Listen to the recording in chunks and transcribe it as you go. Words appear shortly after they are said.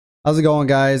How's it going,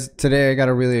 guys? Today I got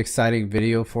a really exciting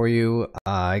video for you.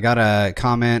 I got a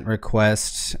comment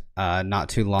request not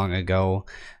too long ago.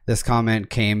 This comment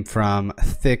came from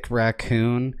Thick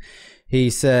Raccoon.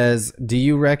 He says, do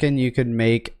you reckon you could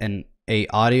make a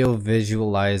audio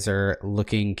visualizer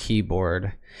looking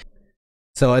keyboard?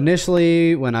 So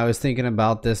initially when I was thinking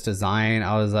about this design,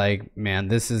 I was like, man,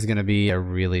 this is going to be a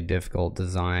really difficult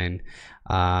design.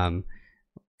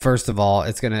 First of all,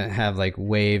 it's going to have like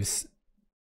waves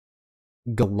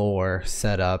galore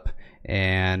set up,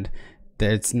 and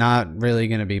it's not really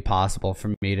going to be possible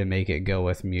for me to make it go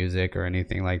with music or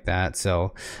anything like that.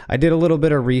 So I did a little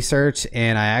bit of research,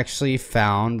 and I actually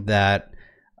found that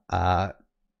the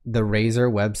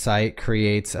Razer website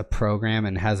creates a program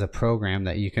and has a program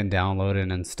that you can download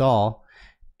and install,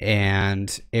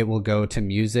 and it will go to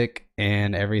music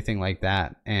and everything like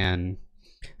that. And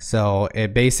so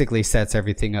it basically sets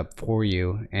everything up for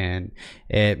you, and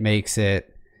it makes it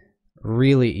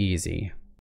really easy.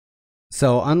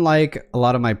 So unlike a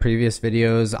lot of my previous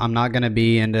videos, I'm not going to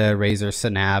be into Razer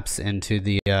Synapse, into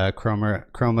the Chroma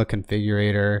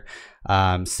configurator,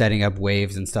 setting up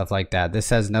waves and stuff like that.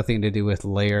 This has nothing to do with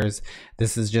layers.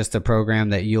 This is just a program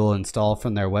that you'll install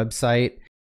from their website.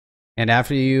 And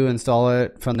after you install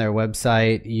it from their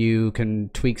website, you can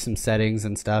tweak some settings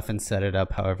and stuff and set it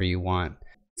up however you want.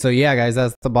 So yeah, guys,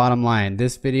 that's the bottom line.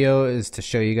 This video is to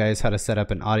show you guys how to set up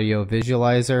an audio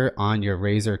visualizer on your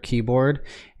Razer keyboard,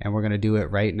 and we're going to do it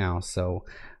right now. So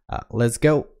let's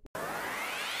go.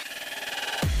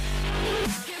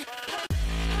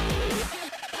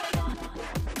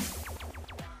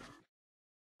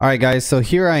 Alright guys, so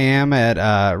here I am at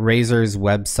Razer's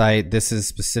website. This is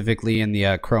specifically in the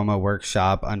Chroma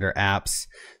workshop under apps.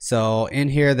 So in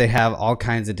here they have all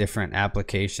kinds of different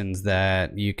applications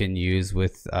that you can use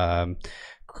with your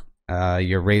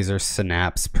Razer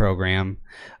Synapse program.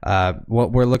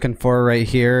 What we're looking for right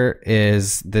here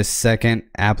is this second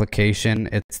application.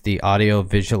 It's the audio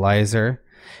visualizer,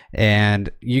 and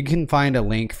you can find a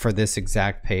link for this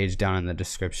exact page down in the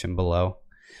description below.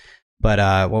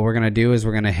 But what we're going to do is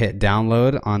we're going to hit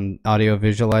download on audio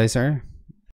visualizer.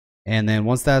 And then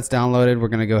once that's downloaded, we're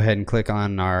going to go ahead and click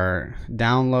on our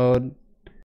download.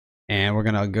 And we're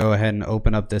going to go ahead and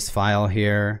open up this file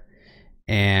here.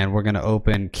 And we're going to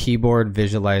open Keyboard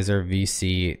Visualizer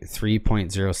VC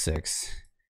 3.06.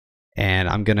 And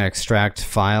I'm going to extract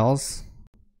files.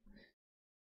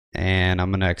 And I'm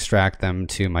going to extract them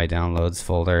to my downloads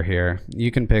folder here.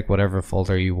 You can pick whatever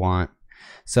folder you want.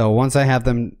 So once I have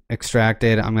them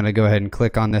extracted, I'm going to go ahead and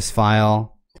click on this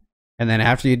file. And then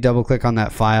after you double click on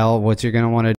that file, what you're going to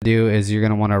want to do is you're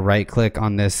going to want to right click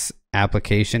on this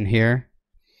application here.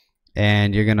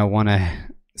 And you're going to want to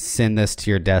send this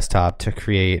to your desktop to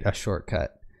create a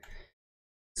shortcut.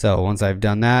 So once I've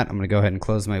done that, I'm going to go ahead and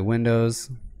close my windows.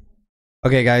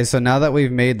 Okay guys, so now that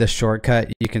we've made the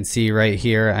shortcut, you can see right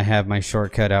here, I have my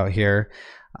shortcut out here.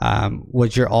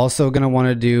 What you're also going to want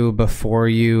to do before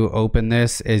you open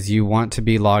this is you want to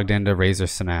be logged into Razer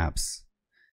Synapse.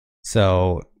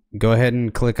 So go ahead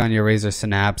and click on your Razer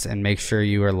Synapse and make sure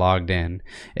you are logged in.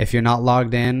 If you're not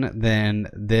logged in, then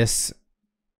this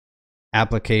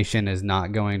application is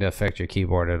not going to affect your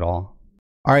keyboard at all.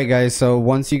 Alright guys, so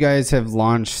once you guys have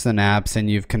launched Synapse and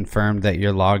you've confirmed that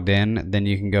you're logged in, then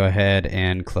you can go ahead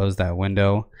and close that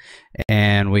window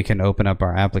and we can open up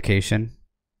our application.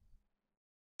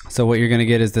 So what you're going to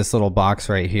get is this little box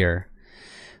right here.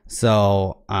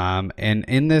 So and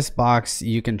in this box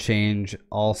you can change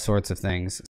all sorts of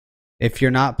things. If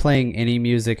you're not playing any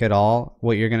music at all,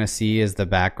 what you're going to see is the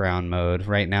background mode.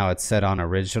 Right now it's set on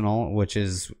original, which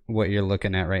is what you're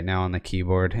looking at right now on the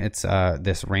keyboard. It's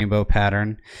this rainbow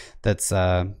pattern that's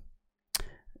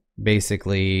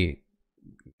basically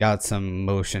got some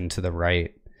motion to the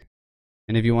right.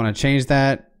 And if you want to change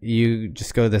that, you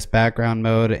just go to this background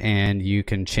mode and you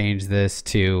can change this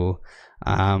to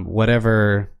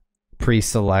whatever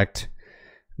pre-select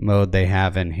mode they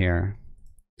have in here.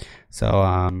 So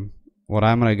what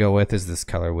I'm going to go with is this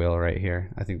color wheel right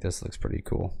here. I think this looks pretty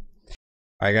cool.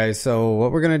 Alright guys, so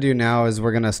what we're going to do now is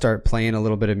we're going to start playing a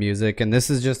little bit of music. And this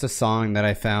is just a song that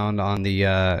I found on the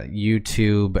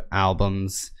YouTube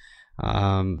albums,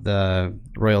 the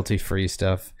royalty-free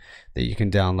stuff that you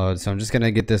can download. So I'm just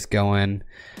gonna get this going.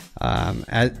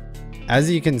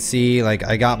 As you can see, like,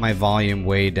 I got my volume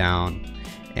way down,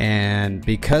 and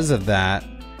because of that,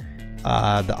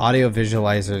 the audio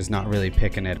visualizer is not really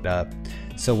picking it up.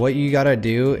 So what you gotta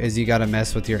do is you gotta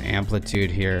mess with your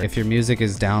amplitude here. If your music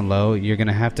is down low, you're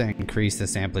gonna have to increase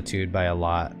this amplitude by a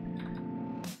lot.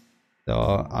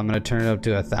 So I'm gonna turn it up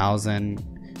to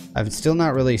 1000, I'm still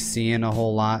not really seeing a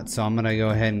whole lot, so I'm gonna go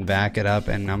ahead and back it up,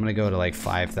 and I'm gonna go to like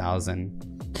 5,000.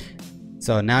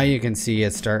 So now you can see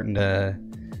it's starting to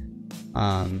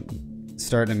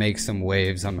make some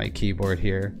waves on my keyboard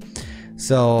here.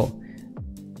 So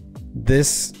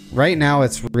this right now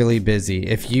it's really busy.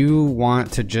 If you want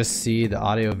to just see the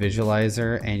audio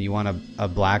visualizer and you want a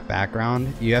black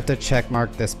background, you have to check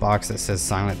mark this box that says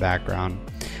silent background.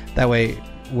 That way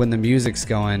when the music's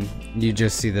going, you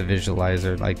just see the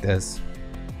visualizer like this.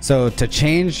 So to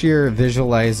change your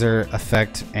visualizer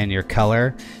effect and your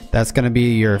color, that's going to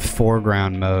be your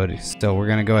foreground mode. So we're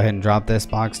going to go ahead and drop this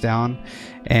box down,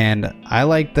 and I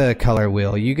like the color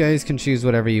wheel. You guys can choose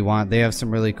whatever you want. They have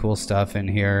some really cool stuff in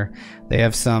here. They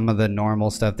have some of the normal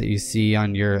stuff that you see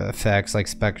on your effects like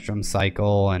spectrum,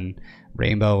 cycle, and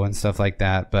rainbow and stuff like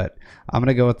that, but I'm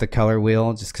gonna go with the color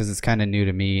wheel just because it's kind of new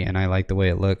to me and I like the way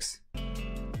it looks.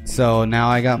 So now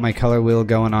I got my color wheel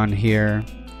going on here,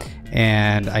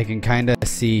 and I can kind of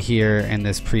see here in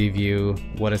this preview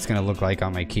what it's going to look like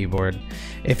on my keyboard.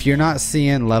 If you're not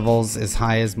seeing levels as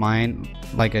high as mine,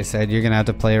 like I said, you're going to have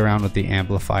to play around with the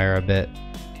amplifier a bit.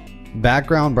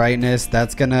 Background brightness,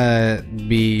 that's going to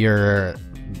be your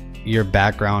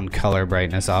background color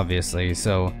brightness, obviously.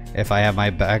 So if I have my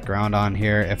background on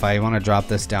here, if I want to drop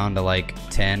this down to like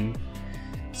 10,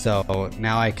 so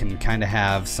now I can kind of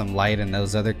have some light in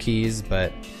those other keys,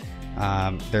 but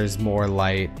there's more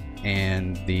light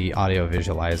in the audio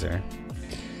visualizer.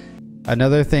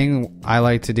 Another thing I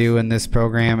like to do in this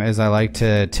program is I like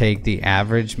to take the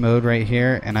average mode right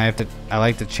here, and I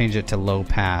like to change it to low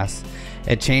pass.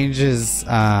 It changes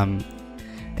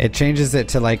it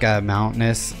to like a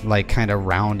mountainous, like kind of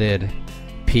rounded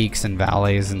peaks and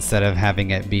valleys instead of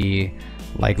having it be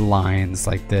like lines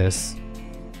like this.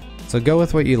 So go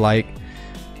with what you like.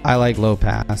 I like low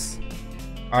pass.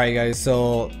 Alright guys,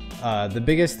 so the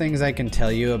biggest things I can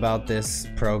tell you about this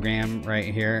program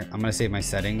right here, I'm gonna save my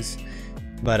settings,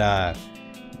 but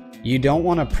you don't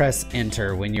want to press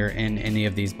enter when you're in any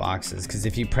of these boxes, because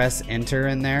if you press enter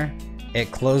in there, it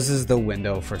closes the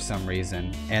window for some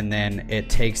reason, and then it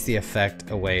takes the effect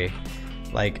away.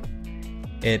 Like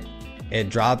it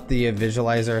dropped the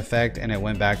visualizer effect and it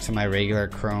went back to my regular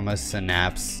Chroma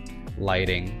Synapse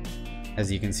lighting,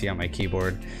 as you can see on my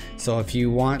keyboard. So if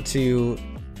you want to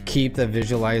keep the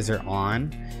visualizer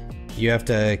on, you have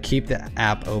to keep the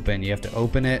app open. You have to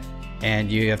open it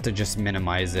and you have to just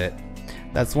minimize it.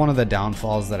 That's one of the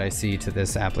downfalls that I see to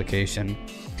this application.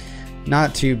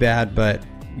 Not too bad, but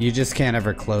you just can't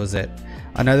ever close it.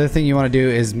 Another thing you want to do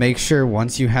is make sure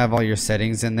once you have all your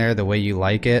settings in there the way you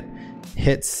like it,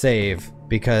 hit save,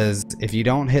 because if you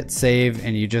don't hit save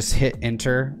and you just hit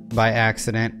enter by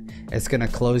accident, it's going to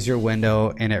close your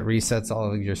window and it resets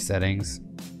all of your settings.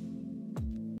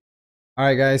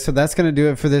 Alright guys, so that's going to do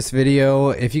it for this video.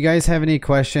 If you guys have any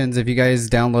questions, if you guys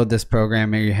download this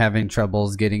program and you're having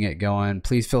troubles getting it going,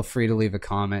 please feel free to leave a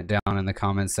comment down in the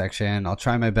comment section. I'll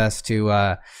try my best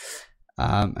to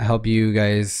help you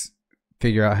guys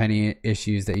figure out any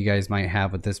issues that you guys might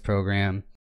have with this program.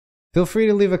 Feel free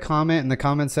to leave a comment in the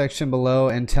comment section below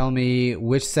and tell me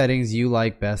which settings you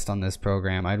like best on this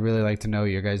program. I'd really like to know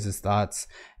your guys' thoughts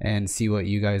and see what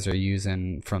you guys are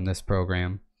using from this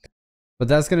program. But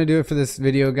that's going to do it for this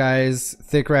video, guys.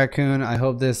 Thick Raccoon, I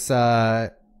hope this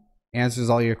answers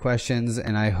all your questions,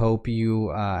 and I hope you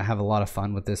have a lot of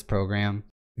fun with this program.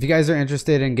 If you guys are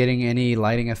interested in getting any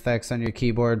lighting effects on your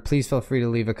keyboard, please feel free to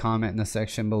leave a comment in the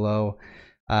section below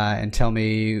and tell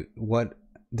me what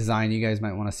design you guys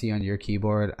might want to see on your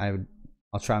keyboard.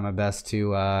 I'll try my best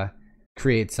to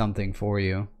create something for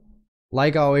you.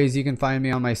 Like always, you can find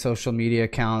me on my social media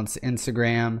accounts,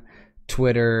 Instagram,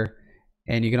 Twitter,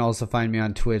 and you can also find me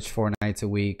on Twitch 4 nights a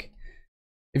week.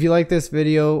 If you like this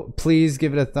video, please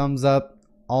give it a thumbs up.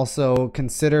 Also,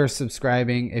 consider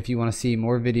subscribing if you want to see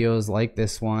more videos like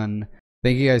this one.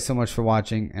 Thank you guys so much for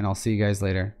watching, and I'll see you guys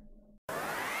later.